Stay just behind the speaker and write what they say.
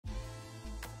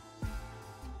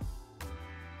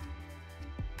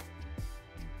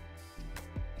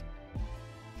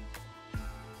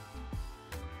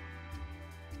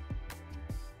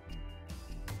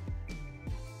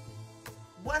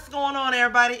What's going on,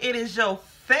 everybody? It is your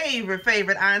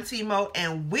favorite Auntie Mo,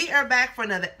 and we are back for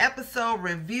another episode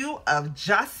review of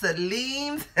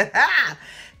Joseline's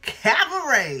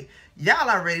Cabaret. Y'all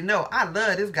already know I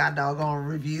love this doggone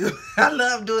review. I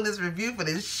love doing this review for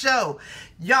this show.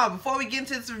 Y'all, before we get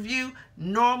into this review,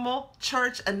 normal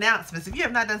church announcements. If you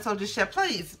have not done so just yet,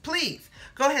 please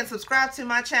go ahead and subscribe to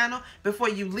my channel. Before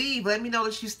you leave, let me know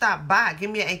that you stopped by. Give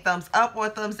me a thumbs up or a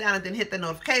thumbs down, and then hit the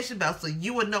notification bell so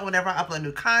you will know whenever I upload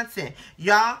new content.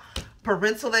 Y'all,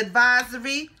 parental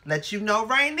advisory, let you know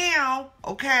right now,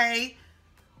 okay?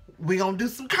 We're going to do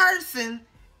some cursing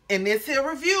in this here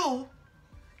review.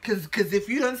 Cause if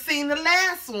you done seen the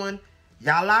last one,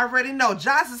 y'all already know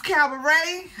Joss's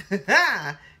Cabaret.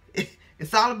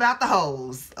 It's all about the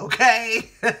hoes, okay?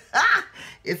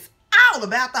 It's all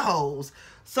about the hoes.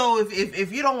 So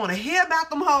if you don't want to hear about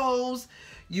them hoes,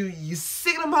 you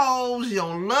sick of them hoes, you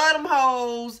don't love them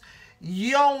hoes,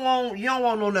 you don't want to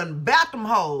know nothing about them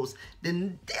hoes,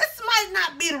 then this might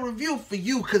not be the review for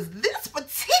you. Cause this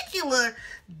particular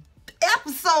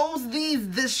episodes,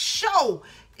 this show,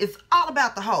 it's all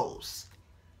about the hoes.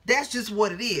 That's just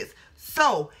what it is.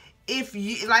 So, if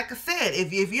you, like I said,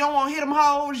 if you don't want to hit them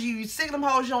hoes, you sick of them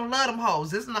hoes, you don't love them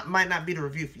hoes, this might not be the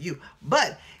review for you.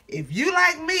 But, if you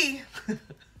like me,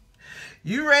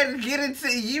 you ready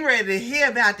to hear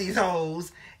about these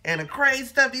hoes and the crazy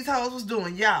stuff these hoes was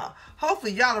doing, y'all.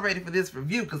 Hopefully, y'all are ready for this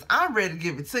review, because I'm ready to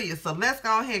give it to you. So, let's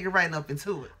go ahead and get right up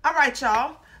into it. Alright,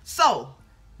 y'all. So,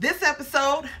 this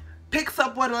episode picks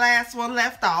up where the last one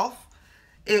left off.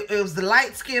 It was the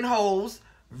light-skinned hoes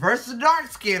versus the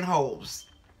dark-skinned hoes.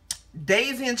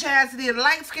 Daisy and Chastity are the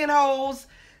light-skinned hoes.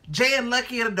 Jay and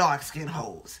Lucky are the dark-skinned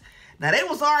hoes. Now, they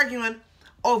was arguing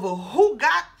over who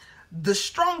got the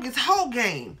strongest hoe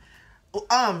game.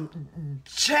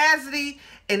 Chastity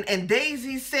and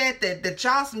Daisy said that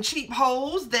y'all some cheap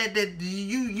hoes, that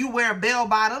you wear bell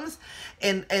bottoms,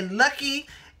 and Lucky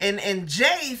and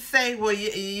Jay say, well,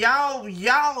 y'all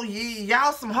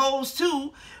some hoes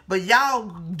too, but y'all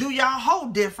do y'all hoe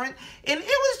different. And it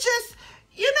was just,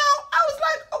 I was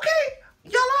like, okay,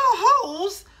 y'all all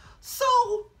hoes,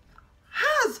 so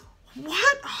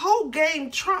what hoe game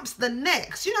trumps the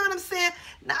next? You know what I'm saying?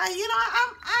 Now, I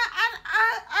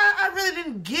really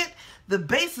didn't get the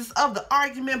basis of the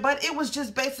argument, but it was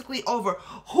just basically over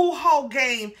who hoe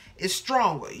game is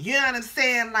stronger. You know what I'm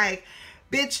saying? Like,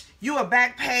 bitch, you a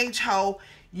back page hoe,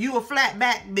 you a flat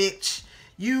back bitch,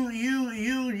 you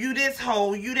this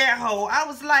hoe, you that hoe. I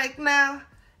was like, nah,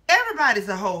 everybody's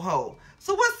a hoe.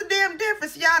 So what's the damn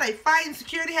difference, y'all? They fighting,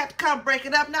 security had to come break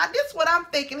it up. Now, this is what I'm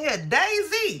thinking here.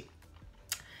 Daisy,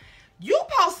 you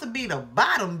supposed to be the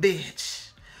bottom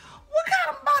bitch. What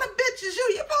kind of bottom bitch is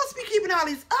you? You're supposed to be keeping all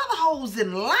these other hoes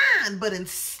in line, but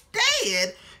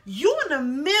instead, you in the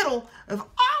middle of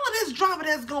all of this drama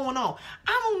that's going on.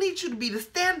 I don't need you to be the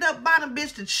stand-up bottom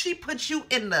bitch that she put you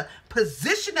in the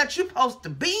position that you're supposed to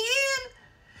be in.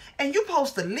 And you're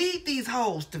supposed to lead these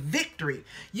hoes to victory.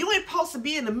 You ain't supposed to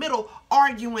be in the middle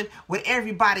arguing with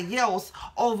everybody else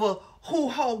over who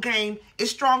hoe game is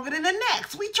stronger than the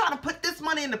next. We trying to put this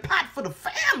money in the pot for the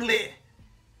family.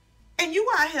 And you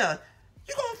out here,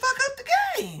 you gonna fuck up the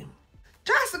game.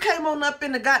 Jocelyn came on up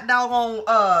in the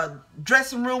doggone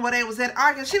dressing room where they was at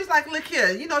arguing. She was like, look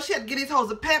here, she had to get these hoes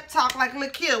a pep talk, like,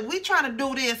 look here, we trying to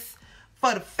do this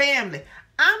for the family.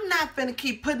 I'm not finna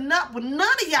keep putting up with none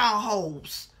of y'all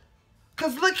hoes.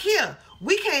 Cause look here,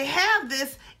 we can't have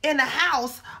this in the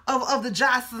house of the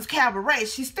Jocelyn's Cabaret.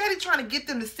 She's steady trying to get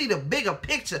them to see the bigger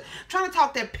picture, trying to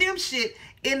talk that pimp shit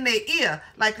in their ear.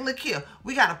 Like, look here,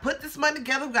 we got to put this money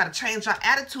together. We got to change our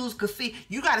attitudes. Because, see,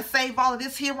 you got to save all of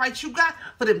this here, right, you got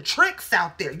for them tricks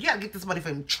out there. You got to get this money for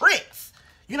them tricks.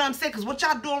 You know what I'm saying? Because what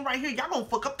y'all doing right here, y'all going to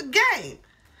fuck up the game.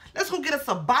 Let's go get us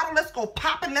a bottle. Let's go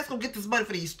pop it. Let's go get this money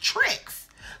for these tricks.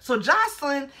 So,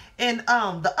 Jocelyn and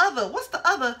what's the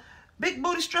other big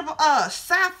booty stripper?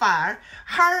 Sapphire,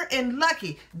 her and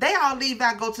Lucky, they all leave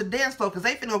out, go to the dance floor because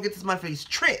they finna go get this money for these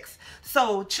tricks.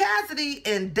 So Chastity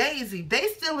and Daisy, they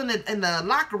still in the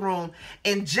locker room,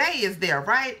 and Jay is there,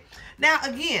 right? Now,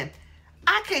 again,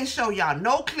 I can't show y'all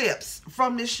no clips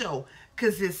from this show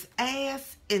because it's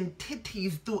ass and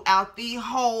titties throughout the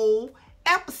whole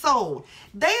episode.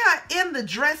 They are in the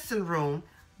dressing room,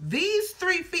 these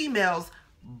three females,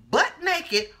 butt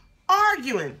naked,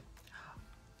 arguing.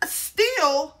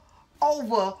 Still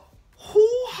over who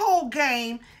whole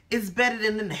game is better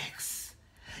than the next.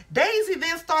 Daisy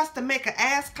then starts to make an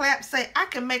ass clap, say, I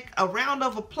can make a round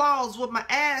of applause with my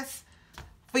ass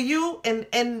for you,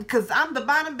 and cause I'm the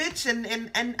bottom bitch and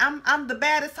I'm the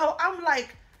baddest hoe. I'm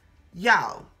like,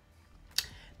 y'all,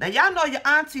 Now y'all know your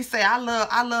auntie say I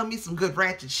love me some good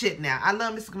ratchet shit now. I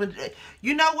love me some good.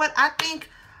 You know what? I think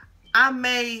I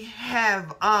may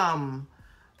have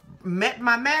met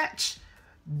my match.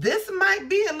 This might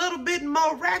be a little bit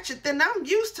more ratchet than I'm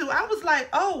used to. I was like,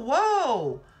 oh,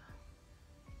 whoa.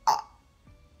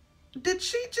 Did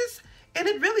she just, and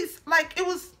it really, like, it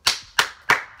was,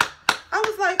 I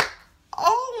was like,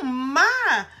 oh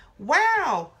my,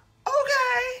 wow,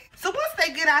 okay. So once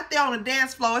they get out there on the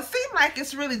dance floor, it seemed like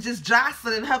it's really just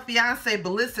Joseline and her fiance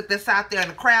Ballistic that's out there in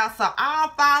the crowd. So all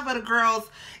 5 of the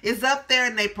girls is up there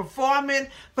and they performing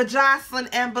for Joseline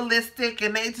and Ballistic,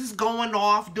 and they just going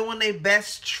off, doing their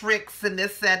best tricks and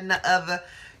this, that, and the other,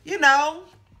 you know.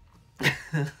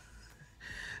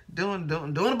 doing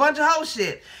a bunch of hoe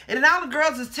shit. And then all the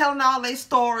girls is telling all their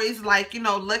stories, like, you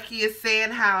know, Lucky is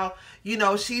saying how, you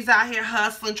know, she's out here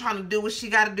hustling, trying to do what she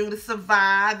got to do to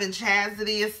survive. And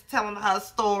Chastity is telling her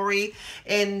story.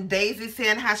 And Daisy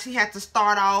saying how she had to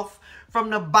start off from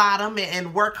the bottom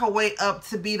and work her way up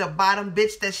to be the bottom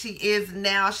bitch that she is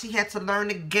now. She had to learn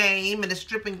the game and the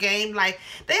stripping game. Like,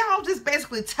 they all just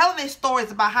basically telling their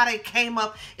stories about how they came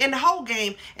up in the whole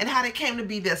game and how they came to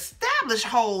be the established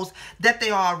hoes that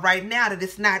they are right now. That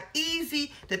it's not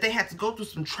easy, that they had to go through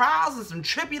some trials and some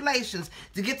tribulations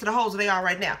to get to the hoes that they are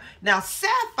right now. Now,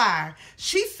 Sapphire,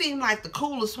 she seemed like the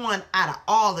coolest one out of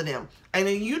all of them. And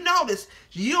then you notice,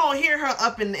 you don't hear her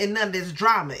up in none of this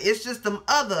drama. It's just them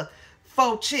other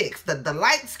 4 chicks, the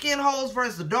light skin hoes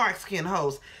versus the dark skin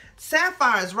hoes.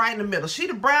 Sapphire is right in the middle. She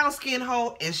the brown skin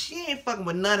hoe, and she ain't fucking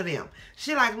with none of them.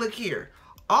 She like, look here,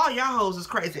 all y'all hoes is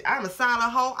crazy. I'm a solid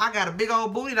hoe. I got a big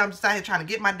old booty, and I'm just out here trying to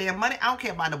get my damn money. I don't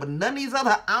care about none of these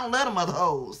other. I don't love them other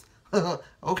hoes.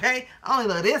 Okay, I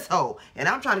only love this hoe, and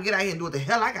I'm trying to get out here and do what the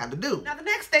hell I got to do. Now the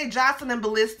next day, Joseline and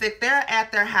Ballistic, they're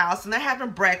at their house and they're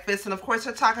having breakfast, and of course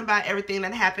they're talking about everything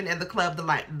that happened at the club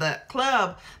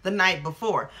the night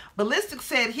before. Ballistic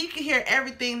said he could hear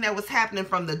everything that was happening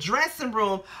from the dressing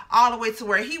room all the way to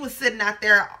where he was sitting out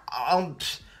there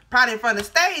probably in front of the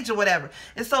stage or whatever.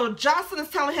 And so Joseline is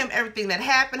telling him everything that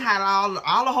happened, how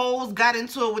all the hoes got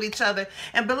into it with each other.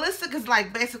 And Ballistic is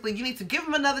like, basically, you need to give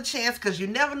them another chance because you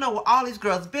never know what all these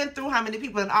girls been through, how many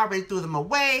people have already threw them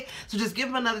away. So just give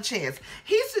them another chance.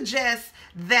 He suggests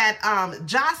that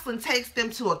Joseline takes them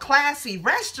to a classy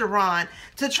restaurant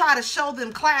to try to show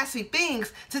them classy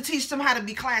things, to teach them how to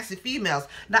be classy females.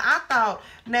 Now, I thought,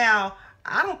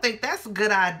 I don't think that's a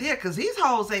good idea because these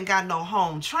hoes ain't got no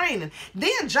home training.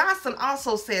 Then Joseline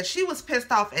also said she was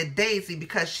pissed off at Daisy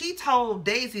because she told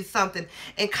Daisy something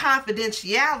in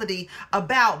confidentiality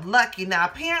about Lucky. Now,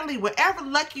 apparently, wherever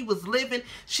Lucky was living,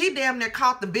 she damn near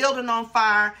caught the building on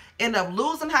fire, ended up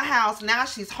losing her house. Now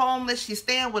she's homeless. She's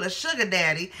staying with a sugar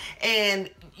daddy.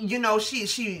 And you know, she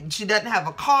doesn't have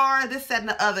a car, this, that, and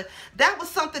the other. That was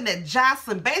something that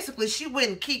Joseline, basically, she went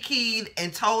and kikied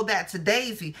and told that to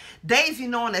Daisy. Daisy,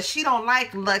 knowing that she don't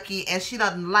like Lucky and she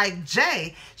doesn't like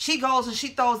Jay, she goes and she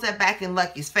throws that back in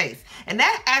Lucky's face. And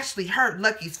that actually hurt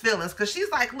Lucky's feelings because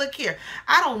she's like, look here,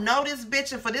 I don't know this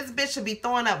bitch, and for this bitch to be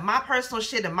throwing up my personal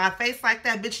shit in my face like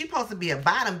that, bitch, you supposed to be a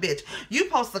bottom bitch. You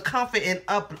supposed to comfort and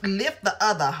uplift the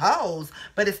other hoes,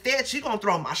 but instead you gonna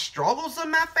throw my struggles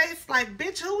in my face? Like,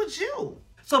 bitch, who was you?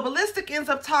 So Ballistic ends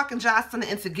up talking Joseline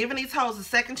into giving these hoes a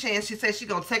second chance. She says she's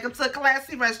going to take them to a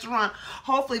classy restaurant.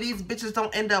 Hopefully these bitches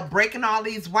don't end up breaking all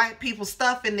these white people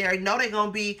stuff in there. You know they're going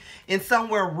to be in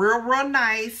somewhere real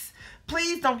nice.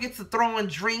 Please don't get to throwing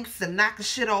drinks and knocking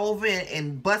shit over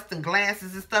and busting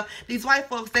glasses and stuff. These white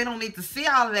folks, they don't need to see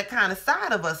all of that kind of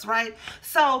side of us, right?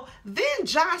 So then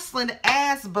Joseline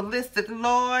asked Ballistic,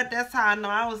 Lord, that's how I know.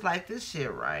 I was like, this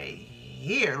shit right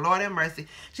here, Lord have mercy.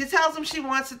 She tells him she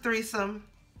wants a threesome.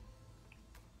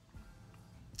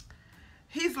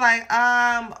 He's like,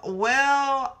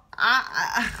 well,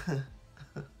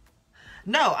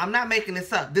 no, I'm not making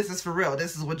this up. This is for real.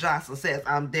 This is what Joseline says.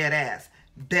 I'm dead ass.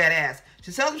 Dead ass.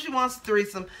 She tells him she wants a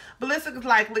threesome. Ballistic is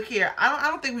like, look here, I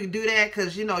don't think we can do that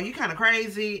because, you know, you kind of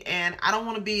crazy and I don't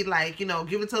want to be like, you know,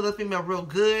 give it to the female real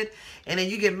good and then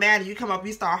you get mad and you come up,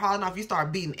 you start hauling off, you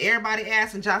start beating everybody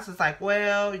ass, and Johnson's like,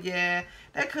 well, yeah,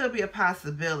 that could be a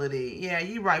possibility. Yeah,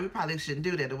 you're right. We probably shouldn't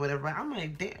do that or whatever. I'm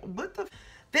like, damn, what the?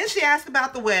 Then she asked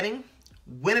about the wedding.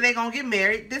 When are they gonna get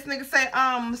married? This nigga say,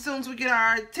 as soon as we get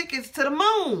our tickets to the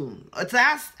moon or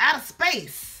to outer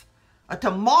space or to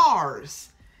Mars.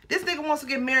 This nigga wants to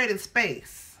get married in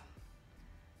space.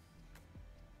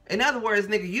 In other words,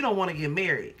 nigga, you don't want to get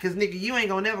married. Because, nigga, you ain't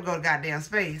going to never go to goddamn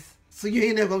space. So you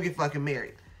ain't never going to get fucking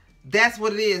married. That's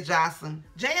what it is, Joseline.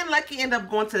 Jay and Lucky end up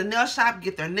going to the nail shop,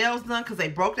 get their nails done, because they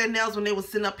broke their nails when they was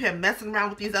sitting up here messing around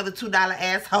with these other $2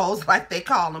 assholes, like they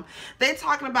call them. They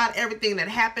talking about everything that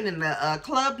happened in the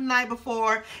club the night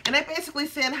before, and they basically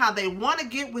saying how they want to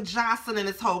get with Joseline and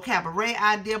this whole cabaret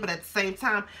idea, but at the same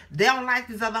time, they don't like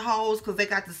these other hoes because they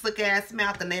got the slick ass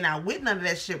mouth and they not with none of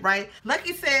that shit, right?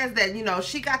 Lucky says that, you know,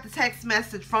 she got the text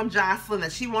message from Joseline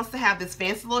that she wants to have this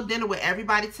fancy little dinner with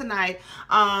everybody tonight.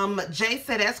 Jay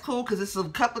said that's cool, because it's a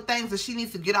couple of things that she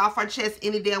needs to get off her chest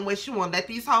any damn way. She won't let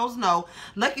these hoes know.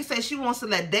 Lucky says she wants to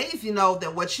let Daisy know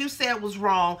that what you said was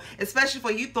wrong, especially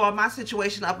for you throwing my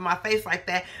situation up in my face like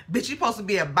that. Bitch, you supposed to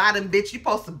be a bottom bitch. You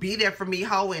supposed to be there for me,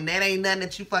 hoe, and that ain't nothing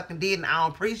that you fucking did, and I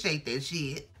don't appreciate that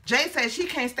shit. Jay says she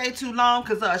can't stay too long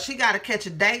because she got to catch a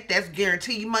date. That's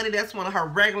guaranteed money. That's one of her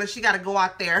regulars. She got to go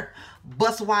out there,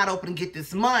 bust wide open and get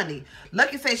this money.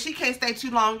 Lucky says she can't stay too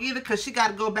long either because she got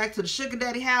to go back to the sugar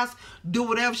daddy house, do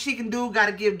whatever she can do. Got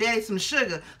to give daddy some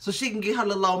sugar so she can get her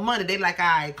little old money. They like, all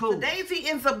right, cool. So Daisy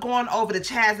ends up going over to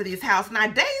Chastity's house. Now,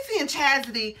 Daisy and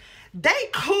Chastity, they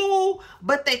cool,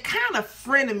 but they kind of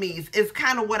frenemies is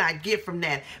kind of what I get from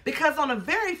that. Because on the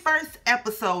very first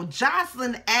episode,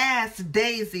 Joseline asked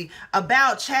Daisy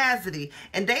about Chastity.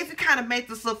 And Daisy kind of made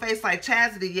this little face like,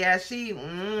 Chastity, yeah, she,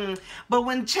 But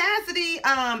when Chastity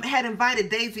had invited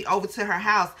Daisy over to her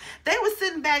house, they were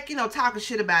sitting back, you know, talking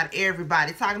shit about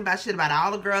everybody. Talking about shit about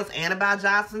all the girls and about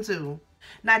Joseline too.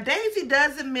 Now, Daisy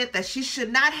does admit that she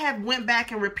should not have went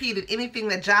back and repeated anything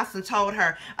that Joseline told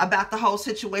her about the whole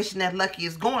situation that Lucky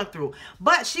is going through.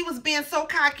 But she was being so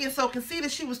cocky and so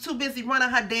conceited, she was too busy running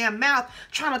her damn mouth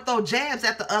trying to throw jabs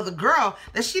at the other girl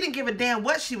that she didn't give a damn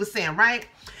what she was saying, right?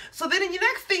 So then the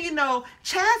next thing you know,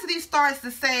 Chastity starts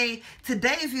to say to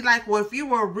Daisy, like, well, if you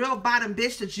were a real bottom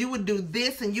bitch, that you would do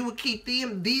this and you would keep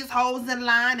these hoes in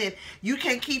line, and you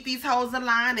can't keep these hoes in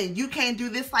line, and you can't do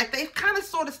this. Like, they kind of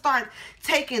sort of start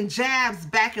taking jabs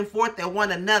back and forth at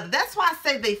one another. That's why I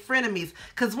say they frenemies,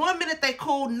 because one minute they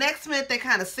cool, next minute they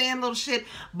kind of saying little shit,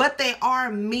 but they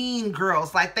are mean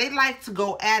girls. Like, they like to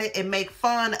go at it and make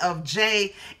fun of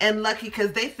Jay and Lucky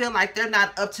because they feel like they're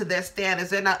not up to their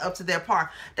standards, they're not up to their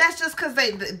par. That's just because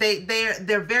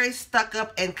they're very stuck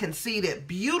up and conceited.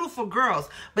 Beautiful girls,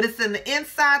 but it's in the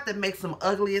inside that makes them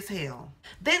ugly as hell.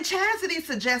 Then Chastity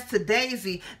suggests to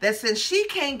Daisy that since she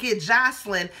can't get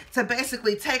Joseline to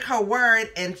basically take her word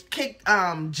and kick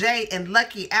Jay and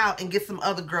Lucky out and get some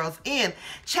other girls in,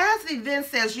 Chastity then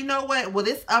says, you know what, well,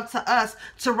 it's up to us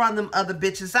to run them other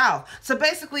bitches off. So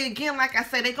basically, again, like I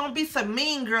said, they're gonna be some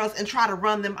mean girls and try to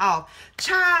run them off.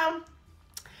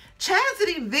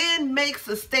 Chastity then makes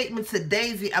a statement to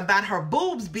Daisy about her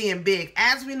boobs being big.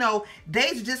 As we know,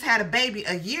 Daisy just had a baby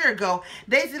a year ago.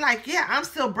 Daisy like, yeah, I'm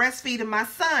still breastfeeding my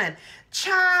son.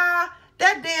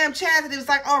 That damn Chastity was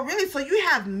like, oh, really? So you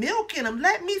have milk in them?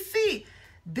 Let me see.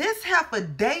 This heifer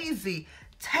Daisy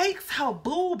takes her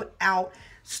boob out,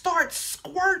 starts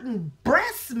squirting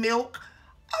breast milk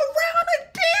around the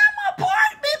damn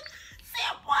apartment. I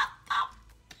said, what the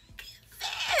fuck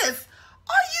is this?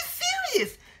 Are you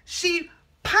serious? She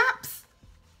pops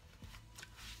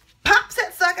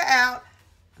that sucker out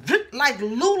like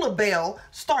Lulabelle,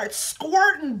 starts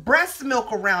squirting breast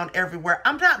milk around everywhere.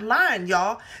 I'm not lying,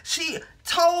 y'all. She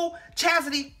told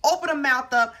Chastity, open her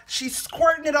mouth up. She's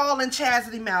squirting it all in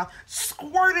Chastity's mouth,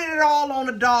 squirting it all on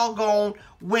the doggone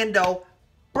window.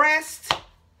 Breast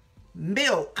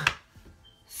milk,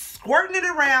 squirting it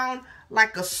around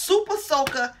like a super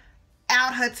soaker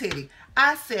out her titty.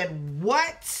 I said,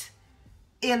 what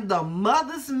in the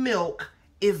mother's milk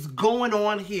is going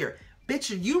on here?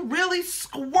 Bitch, are you really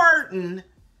squirting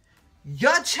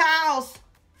your child's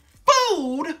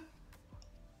food?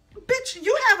 Bitch,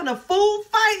 you having a food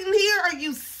fight in here? Are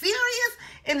you serious?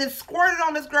 And it squirted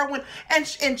on this girl and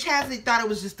Chastity thought it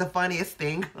was just the funniest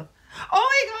thing. Oh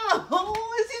my God,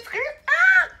 oh, is he scared?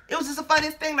 It was just the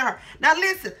funniest thing to her. Now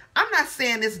listen, I'm not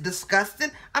saying it's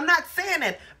disgusting. I'm not saying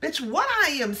that. Bitch, what I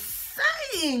am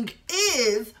saying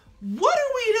is, what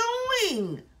are we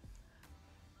doing?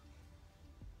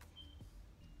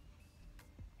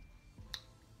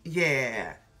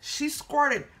 Yeah, she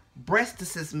squirted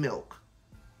breasticus milk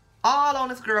all on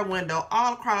this girl window,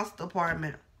 all across the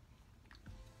apartment.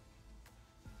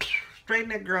 Straight in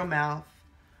that girl mouth.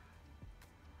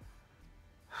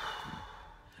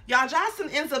 Y'all,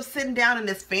 Joseline ends up sitting down in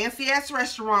this fancy-ass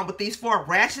restaurant with these 4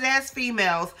 ratchet-ass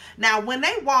females. Now, when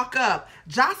they walk up,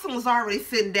 Joseline was already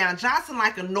sitting down. Joseline,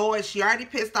 like, annoyed. She already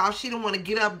pissed off. She didn't want to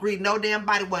get up, greet no damn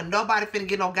body. Wasn't nobody finna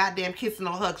get no goddamn kissing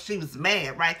or hug. She was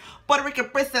mad, right? Puerto Rican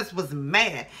princess was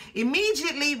mad.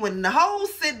 Immediately, when the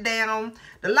hoes sit down,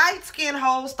 the light-skinned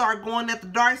hoes start going at the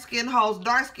dark-skinned hoes.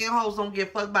 Dark-skinned hoes don't give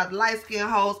a fuck about the light-skinned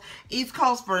hoes. East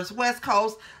Coast versus West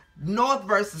Coast. North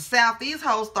versus South. These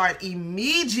hoes start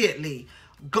immediately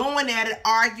going at it,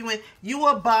 arguing. You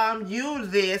a bum, you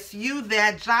this, you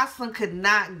that. Joseline could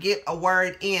not get a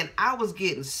word in. I was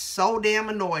getting so damn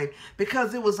annoyed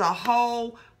because it was a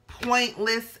whole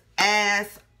pointless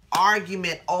ass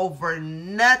argument over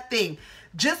nothing.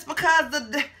 Just because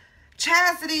the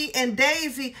Chastity and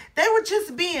Daisy, they were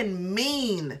just being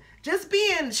mean. Just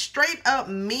being straight up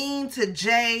mean to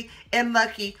Jay and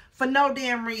Lucky for no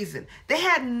damn reason. They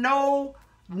had no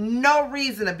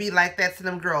reason to be like that to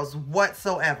them girls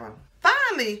whatsoever.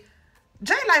 Finally,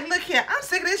 Jay like, look here, I'm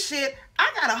sick of this shit.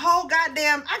 I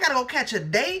gotta go catch a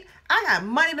date. I got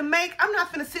money to make. I'm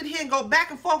not finna sit here and go back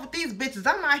and forth with these bitches.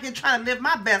 I'm out here trying to live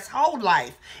my best whole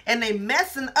life. And they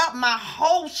messing up my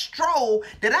whole stroll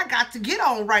that I got to get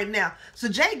on right now. So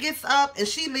Jay gets up and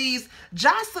she leaves.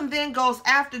 Joseline then goes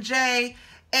after Jay.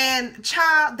 And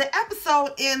child, the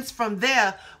episode ends from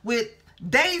there with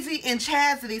Daisy and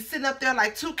Chastity sitting up there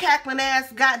like 2 cackling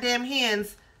ass goddamn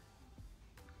hens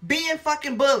being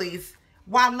fucking bullies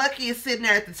while Lucky is sitting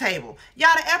there at the table. Y'all,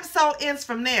 the episode ends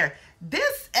from there.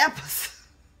 This episode,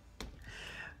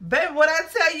 baby, what I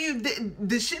tell you,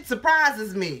 the shit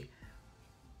surprises me.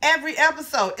 Every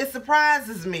episode, it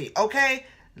surprises me, okay?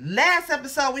 Last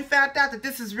episode, we found out that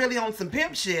this is really on some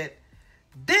pimp shit.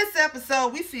 This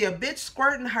episode, we see a bitch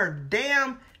squirting her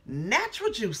damn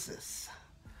natural juices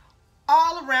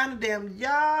all around the damn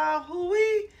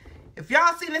Yahoo-wee. If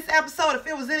y'all seen this episode, if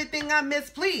it was anything I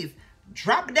missed, please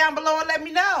drop it down below and let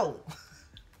me know.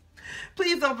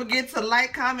 Please don't forget to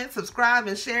like, comment, subscribe,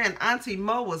 and share. And Auntie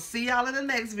Mo will see y'all in the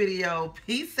next video.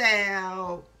 Peace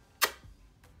out.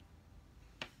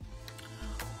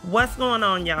 What's going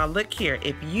on, y'all? Look here.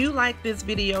 If you like this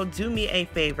video, do me a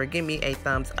favor. Give me a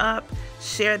thumbs up.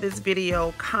 Share this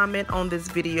video. Comment on this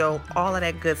video. All of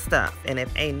that good stuff. And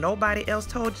if ain't nobody else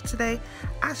told you today,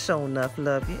 I sure enough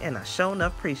love you and I sure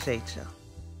enough appreciate you.